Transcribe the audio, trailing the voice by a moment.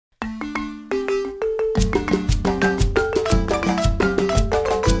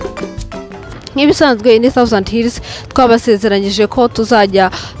nk'ibisanzwe ni Thousand Hills twabasezeranyije ko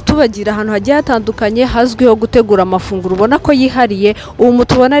tuzajya tubagira ahantu hagiye hatandukanye hazwiho gutegura amafunguro ubona ko yihariye. Ubu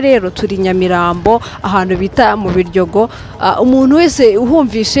mutubona rero turi Nyamirambo ahantu bita mu Biryogo. Umuntu wese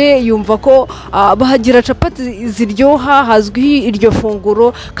uhumvishe yumva ko bahagira capati ziryoha, hazwi iryo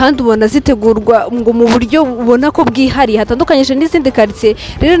funguro kandi ubona zitegurwa ngo mu buryo ubona ko bwihariye hatandukanyije n'izindi quartier.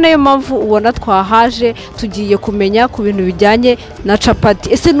 Rero nayo mpamvu ubona twahaje tugiye kumenya ku bintu bijyanye na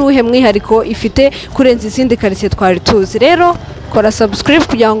capati. Ese nuhe mwihariko ifite kurenza izindi quartier twari tuzi? Rero kora subscribe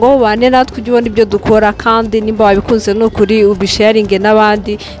kugira ngo bane natwe ujye ubona ibyo dukora, kandi nimba wabikunze n'ukuri ubisharinge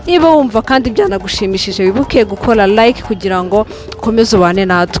n'abandi. Niba wumva kandi byanagushimishije wibuke gukora like kugira ngo ukomeze ubane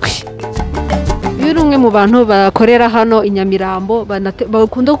natwe. Uyu ni umwe mu bantu bakorera hano Inyamirambo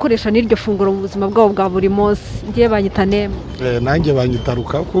bakunda gukoresha n'iryo funguro mu buzima bwabo bwa buri munsi. Ngiye banyita Neme. Nanjye banyita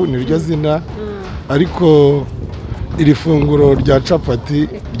Rukaku niryo zina, ariko iri funguro rya capati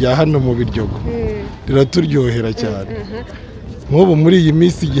rya hano mu Biryogo riraturyohera cyane. Nk'ubu muri iyi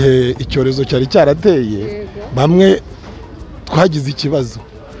minsi igihe icyorezo cyari cyarateye, bamwe twagize ikibazo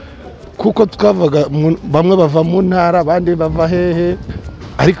kuko twavaga bamwe bava mu ntara abandi bava hehe,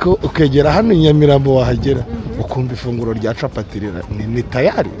 ariko ukegera hano Nyamirambo wahagera ukumva ifunguro rya capati ni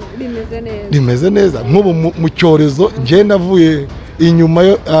tayari rimeze neza. Nk'ubu mu cyorezo njye navuye inyuma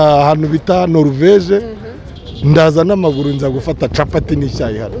ahantu bita Norvege, ndaza n'amaguru nza gufata capati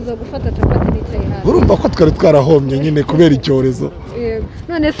n'icyayi hano. Uza gufata capati n'icyayi hano. Urumva ko twari twarahombye nyine kubera icyorezo.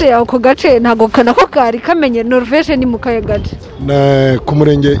 None se ako gace ntago kanako kari kamenye Norvege ni mu kaye gace? Ku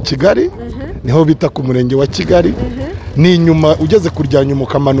murenge Kigali niho bita ku murenge wa Kigali, ni inyuma ugeze kuryanya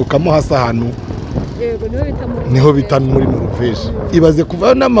ukamanukamo hasi ahantu. Yego niho bita muri Norvege. Ibaze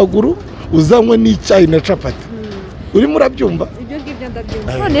kuva n'amaguru uzanywe n'icyayi na capati. Urimo urabyumva? Ibyo ngibyo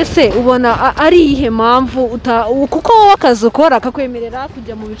ndabyumva. None se ubona ari ihe mpamvu kuko wowe akazi ukora kakwemerera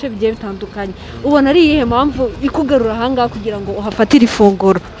kujya mu bice bigiye bitandukanye, ubona ari ihe mpamvu ikugarura ahangaha kugira ngo uhafatire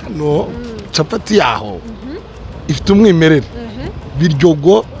ifunguro? No, capati yaho ifite umwimerere.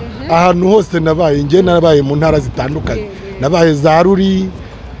 Biryogo ahantu hose nabaye, njye nabaye mu ntara zitandukanye, nabaye za Ruri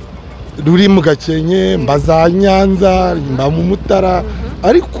mu Gakenke, mba za Nyanza, mba mu Mutara,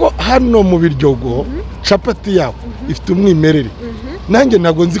 ariko hano mu Biryogo capati yaho ifite umwimerere. Nanjye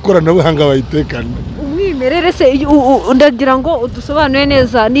ntabwo nzi ikoranabuhanga bayitekana. Umwimerere se ndagira ngo udusobanure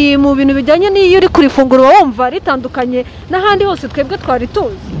neza, ni mu bintu bijyanye n'iyo uri kuri funguro wumva ritandukanye n'ahandi hose twebwe twari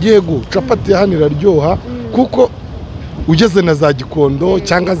tuzi? Yego, capati hano iraryoha kuko ugeze na za Gikondo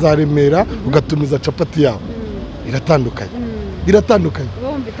cyangwa za Remera ugatumiza capati yaho iratandukanye.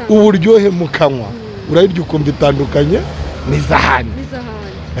 Uburyohe mu kanwa urayirya ukumva itandukanye n'izahandi.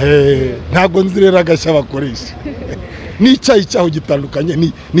 Ntabwo nzi rero agashya bakoresha. N'icyayi cyaho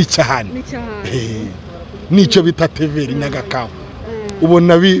gitandukanye n'icyahandi, n'icyo bita teveri n'agakawa,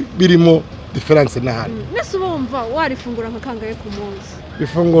 ubona birimo diferanse n'ahandi. Nese ubumva warifungura nka kangahe ku munsi?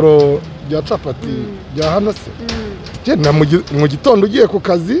 Ifunguro rya capati rya hano se, mu gitondo ugiye ku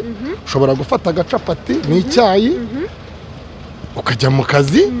kazi ushobora gufata agacapati n'icyayi ukajya mu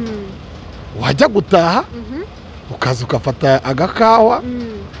kazi, wajya gutaha ukaza ugafata agakawa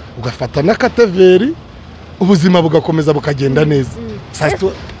ugafata n'akateveri, ubuzima bugakomeza bukagenda neza.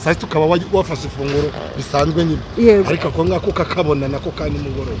 Sasa tukaba wafashe ifunguro bisanzwe nyine, ariko ako ngako kakabona nako kandi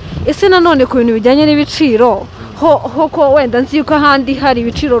mugoroba. Ese nanone ku bintu bijyanye n'ibiciro ko wenda nzi yuko ahandi hari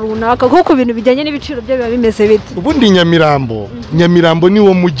ibiciro runaka, ko ku bintu bijyanye n'ibiciro byo biba bimeze bite? Ubundi Nyamirambo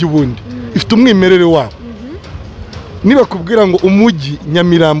niwo mujyi wundi ifite umwimerere wabo. Niba kubwira ngo umujyi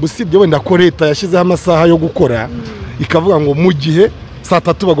Nyamirambo usibye wenda ko leta yashyizeho amasaha yo gukora ikavuga ngo mu gihe saa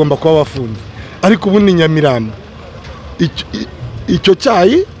 3 bagomba kuba bafunze, ariko ubundi Nyamirambo icyo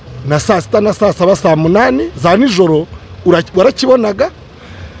cyayi na saa 6 na saa 7 saa 8 za nijoro warakibonaga.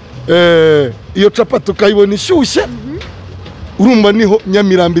 Iyo capati ukayibona ishyushye. Urumva niho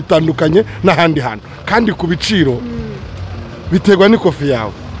Nyamirambo itandukanye n'ahandi hantu, kandi ku biciro biterwa n'ikofi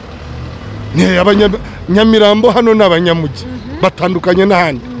yawe. Nyamirambo hano n'abanyamujyi batandukanye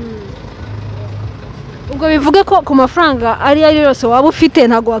n'ahandi. Ubwo bivuga ko ku mafaranga ari yose waba ufite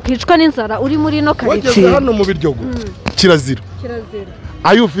ntago wakicwa n'inzara uri muri no quartier. Wageze hano mu Biryogo kirazira.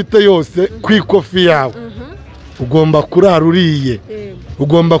 Ayo ufite yose ku ikofi yawe ugomba kurara uriye,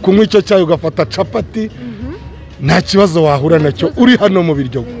 ugomba kunywa icyo cyayi ugafata capati, nta kibazo wahura nacyo uri hano mu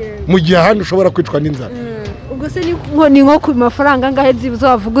Biryogo, mu gihe ahandi ushobora kwicwa n'inzara. Ubwo se ni nko ku mafaranga ngahe byibuze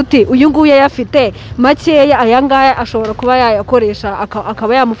wavuga uti uyu nguyu yafite makeya, aya ngaya ashobora kuba yayakoresha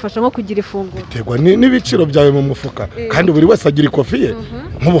akaba yamufasha nko kugira ifunguro? Biterwa n'ibiciro byawe mu mufuka, kandi buri wese agira ikofi ye.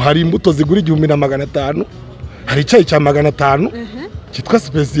 Nk'ubu hari imbuto zigura 1500, hari icyayi cya 500 cyitwa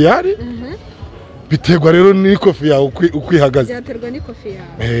special. Biterwa rero n'ikofi yawe ukwihagaze. Byaterwa n'ikofi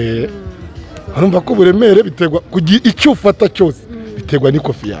yawe. urumva ko uburemere biterwa icyo ufata cyose biterwa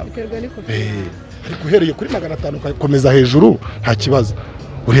n'ikofi yawe ariko uhereye kuri 500 ukakomeza hejuru nta kibazo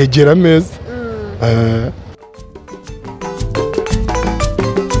uregera ameza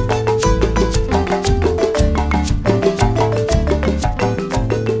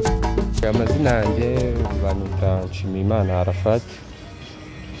amazina yanjye banyita Nshimiyimana Arafat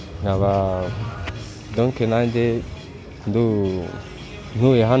nkaba donc nanjye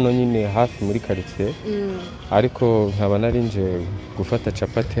ntuye hano nyine hafi muri quartier ariko nkaba narinje gufata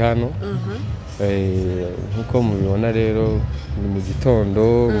capati hano nkuko mubibona rero ni mu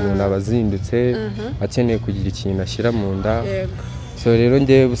gitondo umuntu abazindutse akeneye kugira ikintu ashyira mu nda so rero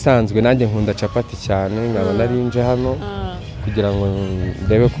nge busanzwe nanjye nkunda capati cyane nkaba narinje hano kugira ngo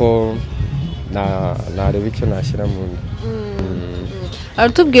ndebe ko narebe icyo nashyira mu nda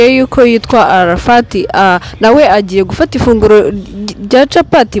aratubwiye yuko yitwa Arafati nawe agiye gufata ifunguro rya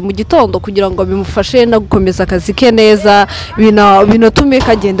capati mu gitondo kugira ngo bimufashe no gukomeza akazi ke neza binatume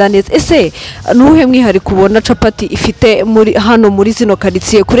kagenda neza. Ese nuhe mwihariko ubona capati ifite hano muri zino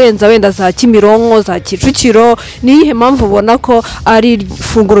quartier kurenza wenda za Kimironko za Kicukiro? Ni iyihe mpamvu ubona ko ari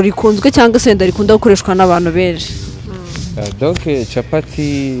ifunguro rikunzwe cyangwa se wenda rikunda gukoreshwa n'abantu benshi? Donc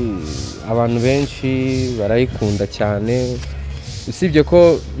capati abantu benshi barayikunda cyane, usibye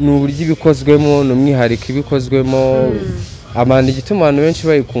ko n'uburyo ibikozwemo n'umwihariko ibikozwemo amanda igituma abantu benshi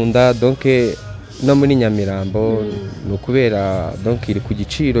bayikunda. Donc no muri Nyamirambo no kubera donc iri ku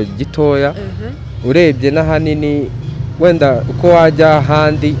giciro gitoya urebye n'ahanini wenda uko wajya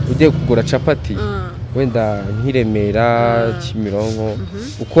handi ugiye kugura capati wenda nk'Iremera Kimironko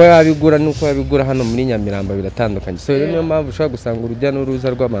uko yabigura nuko yabigura hano muri Nyamirambo biratandukanye. So rero niyo mpamvu ushobora gusanga urujya n'uruza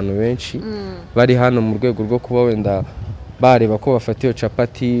rw'abantu benshi bari hano mu rwego rwo kuba wenda bareba ko bafata iyo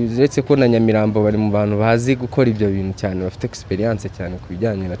capati, uretse ko na Nyamirambo bari mu bantu bazi gukora ibyo bintu cyane, bafite experience cyane ku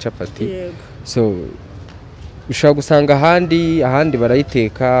bijyanye na capati. So ushobora gusanga ahandi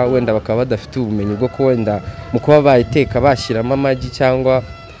barayiteka wenda bakaba badafite ubumenyi bwo ko wenda mu kuba bayiteka bashyiramo amagi cyangwa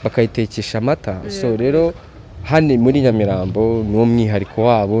bakayitekesha amata. So rero hano muri Nyamirambo niwo mwihariko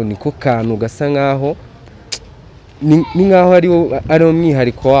wabo, niko kantu gasa nkaho ni nkaho ari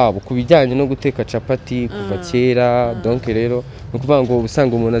umwihariko wabo ku bijyanye no guteka capati kuva kera. Donc rero no kuvuga ngo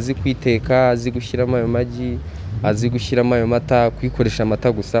usanga umuntu azi kwiteka, azi gushyiramo ayo magi, azi gushyiramo ayo mata, kwikoresha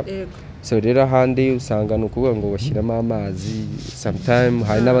amata gusa. So rero ahandi usanga no kuvuga ngo bashyiramo amazi, sometime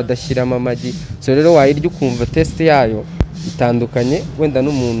hari n'abadashyiramo amagi. So rero wayirya ukumva taste yayo itandukanye wenda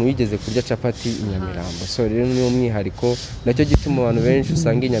n'umuntu wigeze kurya capati Nyamirambo. So rero niyo mwihariko, nacyo gituma abantu benshi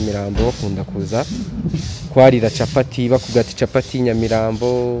usanga Nyamirambo bakunda kuza kwarira capati, bakugata capati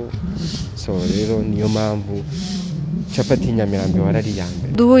Nyamirambo. So rero niyo mpamvu capati Nyamirambo warari yambe.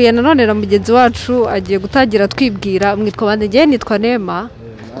 Duhuye nanone na mugenzi wacu agiye gutangira twibwira. Mwitwa bande? Ngiye nitwa Nema.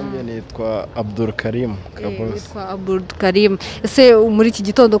 Nanjye nitwa Abdul Karim Kabos. Nitwa Abdul Karim. Ese muri iki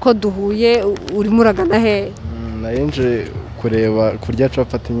gitondo ko duhuye urimo uragana he? Narinje kurya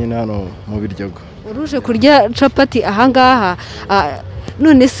capati nyine hano mu Biryogo. Uruje kurya capati ahangaha?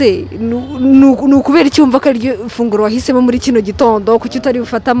 None se nukubera icyumva ko ari ifunguro wahisemo muri kino gitondo, kuki utari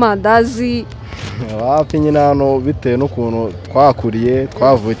bufata amandazi? Wapi nyine hano bitewe n'ukuntu twakuriye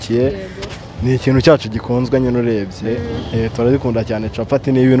twavukiye, ni ikintu cyacu gikunzwe nyine urebye. Turazikunda cyane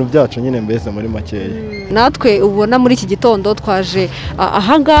capati, ni ibintu byacu nyine mbese muri makeya. Natwe ubona muri iki gitondo twaje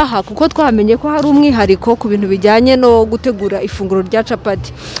ahangaha kuko twamenye ko hari umwihariko ku bintu bijyanye no gutegura ifunguro rya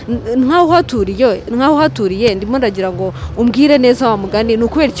capati. Nkaho haturiye ndimo ndagira ngo umbwire neza wa mugani, ni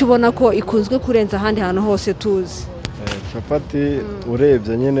ukubera icyo ubona ko ikunzwe kurenza ahandi hantu hose tuzi? Capati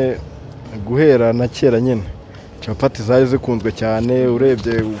urebye nyine guhera na kera nyine capati zari zikunzwe cyane.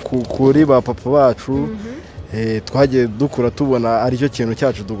 Urebye kuri ba papa bacu twagiye dukura tubona aricyo kintu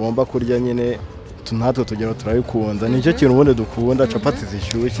cyacu tugomba kurya nyine, natwe tugera turabikunda. Nicyo kintu ubundi dukunda, capati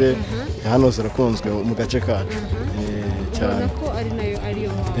zishyushye hano zirakunzwe mu gace kacu cyane.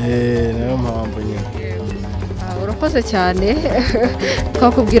 Nayo mpamvu nyine. Urakoze cyane,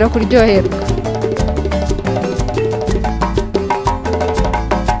 twakubwira kuryoherwa.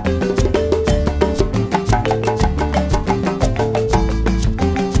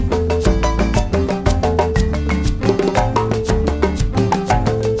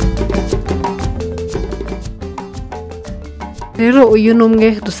 Rero uyu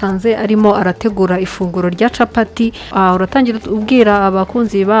numwe dusanze arimo arategura ifunguro rya capati. Uratangira ubwira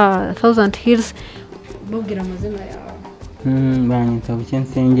abakunzi ba 1000 Hills bubwira amazina yawe. Banyita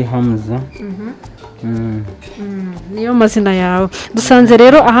Bucyensenge Hamza. niyo mazina yawe. Dusanze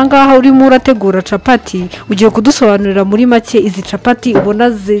rero ahangaha urimo urategura capati, ugiye kudusobanurira muri make izi capati ubona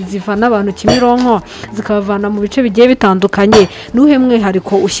zivana abantu Kimironko zikabavana mu bice bigiye bitandukanye, nuhe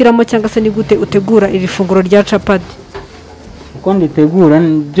mwihariko ushyiramo cyangwa se ni gute utegura iri funguro rya capati? Uko nditegura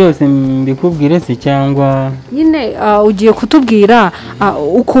byose mbikubwire se cyangwa nyine ugiye kutubwira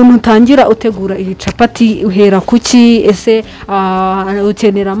ukuntu utangira utegura iri capati, uhera kuki, ese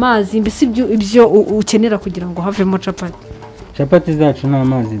ukenera amazi, mbese ibyo ukenera kugira ngo havemo capati? capati zacu nta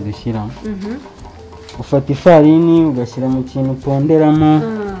mazi dushyira, ufata ifarini ugashyira mu kintu uponderamo,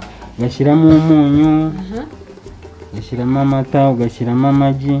 ugashyiramo umunyu, ugashyiramo amata, ugashyiramo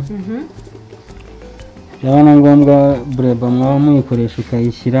amagi, byaba na ngombwa bureba mwaba muyikoresha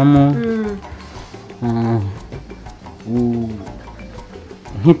ukayishyiramo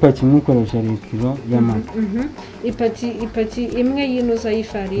nk'ipaki mwikoresha litiro y'amata. Ipaki imwe y'inuza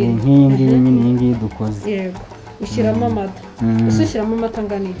y'ifarini nk'iyi ngiyi nyine iyi ngiyi dukoze. Yego, ushyiramo amata. Ese ushyiramo amata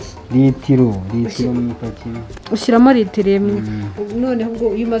angana iki? litiro mu ipaki ushyiramo litiro imwe. Noneho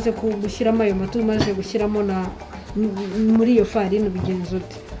ubwo iyo umaze gushyiramo ayo mata, umaze gushyiramo na muri iyo farini ubigenza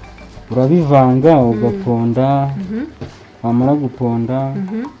ute? urabivanga ugaponda, wamara guponda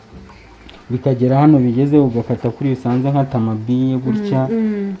bikagera hano bigeze ugakata kuri bisanze nk'atamabiye gutya,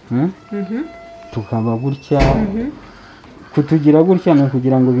 tukaba gutya. Kutugira gutya ni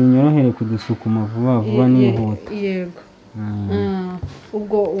ukugira ngo binyorohere kudusukuma vuba vuba nihuta. Yego.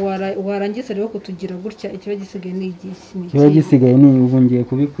 Ubwo warangiza rero kutugira gutya, ikiba gisigaye ni igisi? Ikiba gisigaye ni ubu ngiye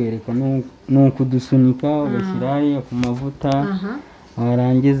kubikwereka, ni ukudusunika ugashyira hariya ku mavuta,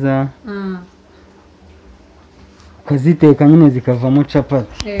 warangiza ukaziteka nyine zikavamo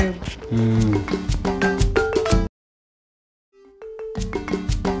capati.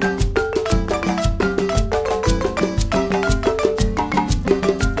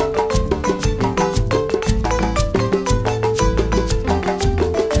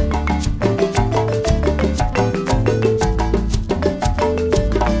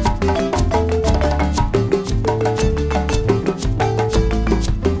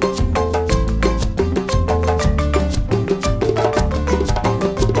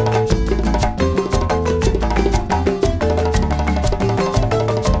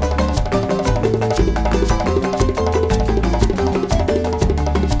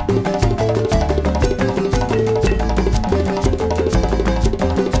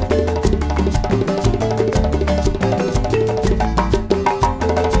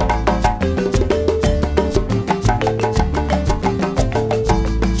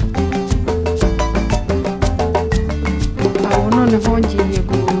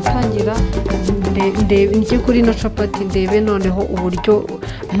 njye kuri ino capati ndebe noneho uburyo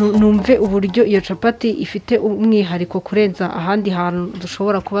numve uburyo iyo capati ifite umwihariko kurenza ahandi hantu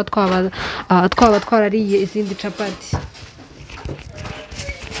dushobora kuba twaba twarariye izindi capati.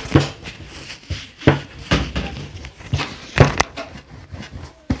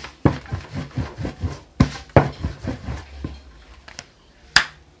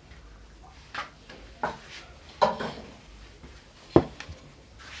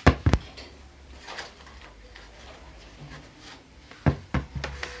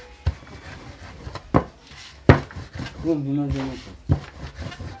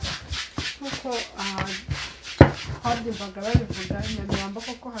 Kuko habyumvaga babivuga Nyamirambo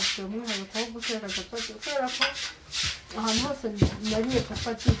koko hafite umwihariko wo guteka capati, kubera ko ahantu hose nariye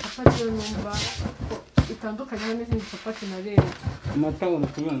capati yo numva itandukanye n'izindi capati nareba. Amata uri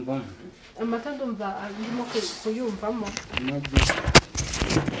kuyumvamo? Amata ndumva ndimo kuyumvamo.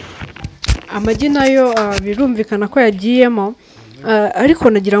 Amagi nayo birumvikana ko yagiyemo, ariko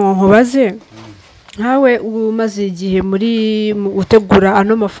nagira ngo nkubaze nkawe umaze igihe muri utegura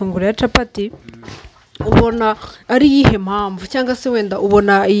ano mafunguro ya capati, ubona ari yihe mpamvu cyangwa se wenda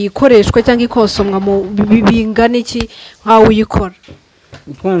ubona iyikoreshwa cyangwa ikonsomwa mu bingana iki nkawe uyikora?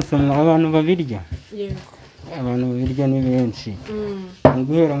 Ikonsomwa abantu babirya? Yego, abantu babirya ni benshi.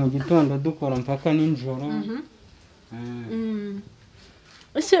 Guhera mu gitondo dukora mpaka ninjoro.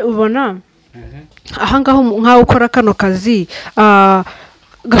 Ese ubona ahangaho nkawe ukora kano kazi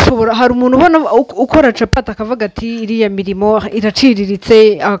gashobora hari umuntu ubona ukora capati akavuga ati iriya mirimo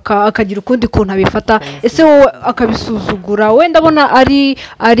iraciriritse akagira ukundi kuntu abifata, ese wowe akabisuzugura? wenda abona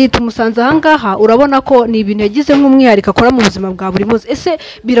ari tumusanze ahangaha urabona ko ni ibintu yagize nk'umwihariko akora mu buzima bwa buri munsi. Ese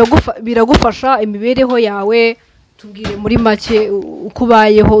biragufasha imibereho yawe? Tubwire muri make uko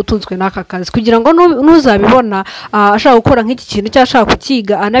ubayeho utunzwe n'aka kazi, kugira ngo nuzabibona ashaka gukora nk'iki kintu cyangwa ashaka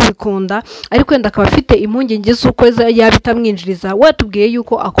kukiga anabikunda, ariko wenda akaba afite impungenge z'uko yabitamwinjiriza. we tubwiye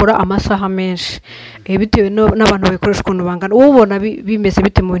yuko akora amasaha menshi bitewe n'abantu babikoresha ukuntu bangana. wowe ubona bimeze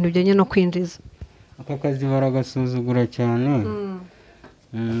bite mu bintu bijyanye no kwinjiza? aka kazi baragasuzugura cyane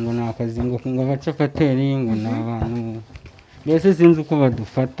ngo ni akazi ngo abacapateri ngo ni abantu mbese sinzi uko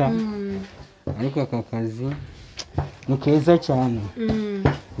badufata ariko aka kazi ni keza cyane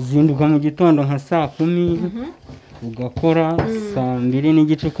uzinduka mu gitondo nka saa 10 ugakora saa 2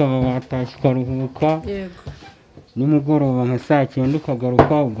 n'igice ukaba watashye ukaruhuka nimugoroba nka saa 9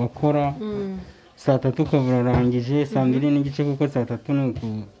 ukagaruka ugakora saa 3 ukaba urarangije saa 2 n'igice kuko saa 3 ni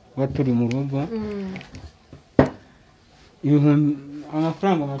ukuba turi mu rugo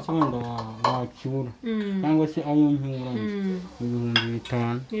amafaranga make wenda wakibura cyangwa se ayo nkura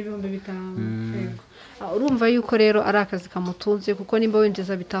 5,000 urumva yuko rero ari akazi kamutunze kuko nimba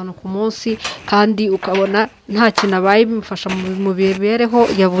winjiza 5 ku munsi kandi ukabona nta kintu abaye bimufasha mu bibereho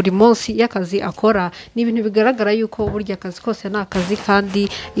ya buri munsi y'akazi akora ni ibintu bigaragara yuko burya akazi kose ni akazi kandi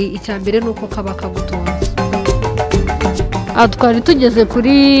icyambere nuko kaba kagutunze. Twari tugeze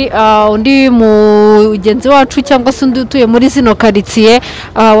kuri undi mugenzi wacu cyangwa se undi utuye muri zino karitsiye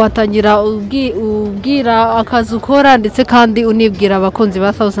watangira ubwira akazi ukora ndetse kandi unibwira abakunzi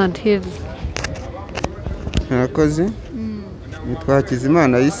ba Thousand Hills. Murakoze nitwa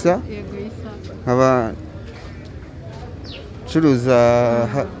Hakizimana Isa nkaba curuza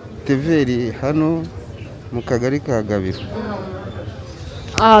TVR hano mu kagari ka Gabiro.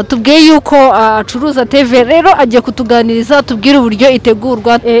 Tubwiye yuko acuruza TV rero agiye kutuganiriza tubwire uburyo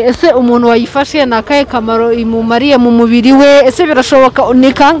itegurwa ese umuntu wayifashe nakaye kamaro imumariye mu mubiri we ese birashoboka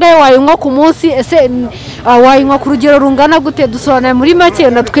ni kangahe wayinywa ku munsi ese wayinywa ku rugero rungana gute dusobanura muri make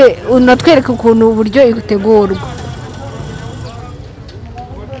unatwereka ukuntu uburyo itegurwa.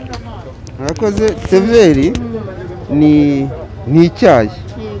 Murakoze TVR ni icyayi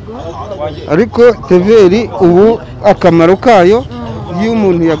ariko TVR ubu akamaro kayo iyo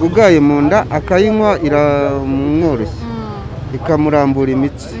umuntu yagugaye mu nda akayinywa iramworoshya ikamurambura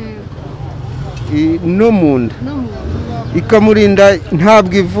imitsi no mu nda ikamurinda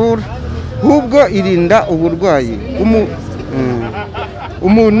ntabwo ivura ahubwo irinda uburwayi.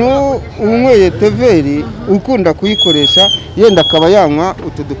 Umuntu unyweye TVR ukunda kuyikoresha yenda akaba yanywa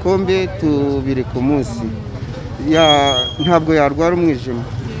utu dukombe 2 ku munsi ntabwo yarwara umwijima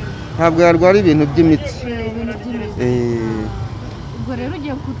ntabwo yarwara ibintu by'imitsi. Rero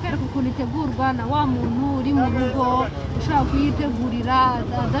ugiye kutwereka ukuntu itegurwa na wa muntu uri mu rugo ushaka kuyitegurira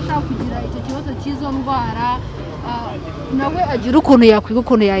adashaka kugira icyo kibazo cy'izo ndwara nawe agira ukuntu yakwiga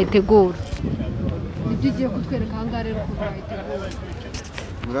ukuntu yayitegura. Nibyo ugiye kutwereka aha ngaha rero ukuntu yayitegura.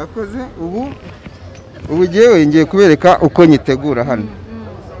 Murakoze ubu ngewe ngiye kubereka uko nyitegura hano.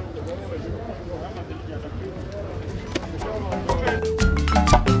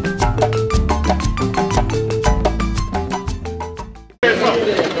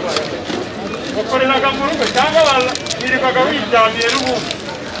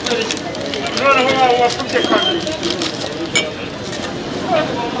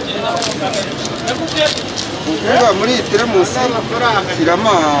 Muri iyi teremusi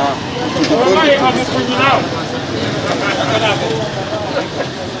shyiramo udukombe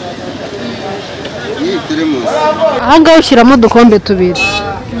iyi teremusi aha ngaha ushyiramo udukombe 2.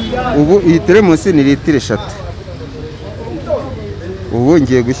 ubu iyi teremusi ni litiro 3 ubu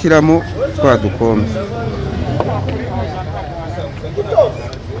ngiye gushyiramo twa dukombe.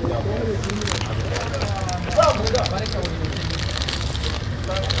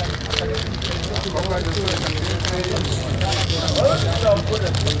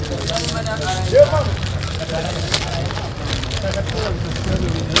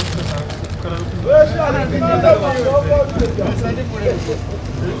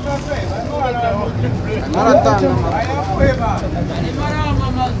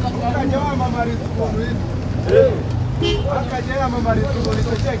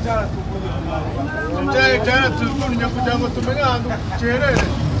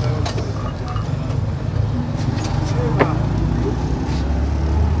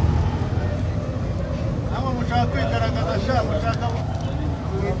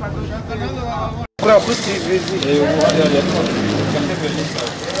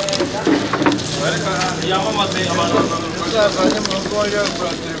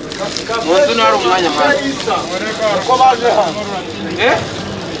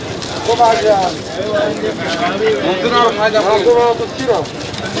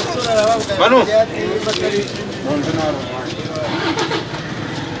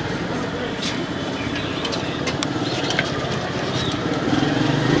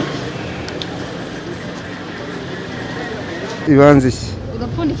 Ibanze iki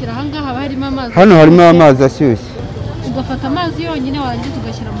ugapfundikira aha ngaha harimo amazi hano harimo amazi ashyushye ugafata amazi yonyine warangiza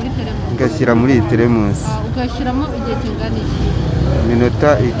ugashyira muri teremusi ngashyira muri iyi teremusi ugashyiramo igihe kingana iki iminota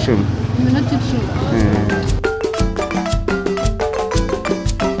 10 iminota 10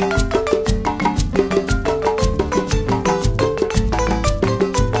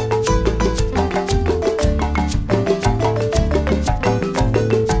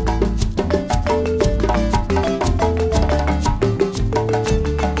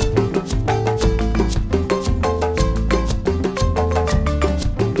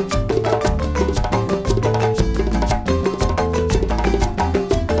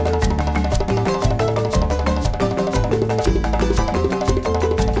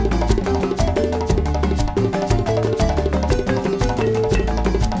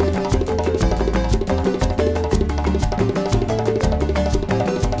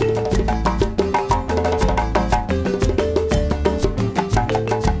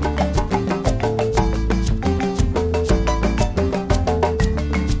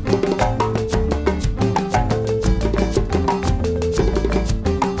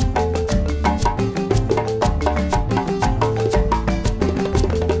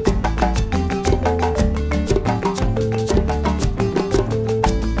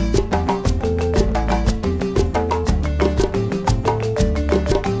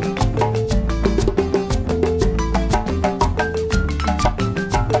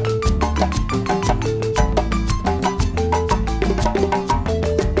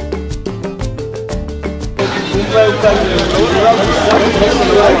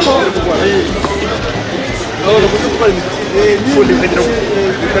 Não, não vou te falar.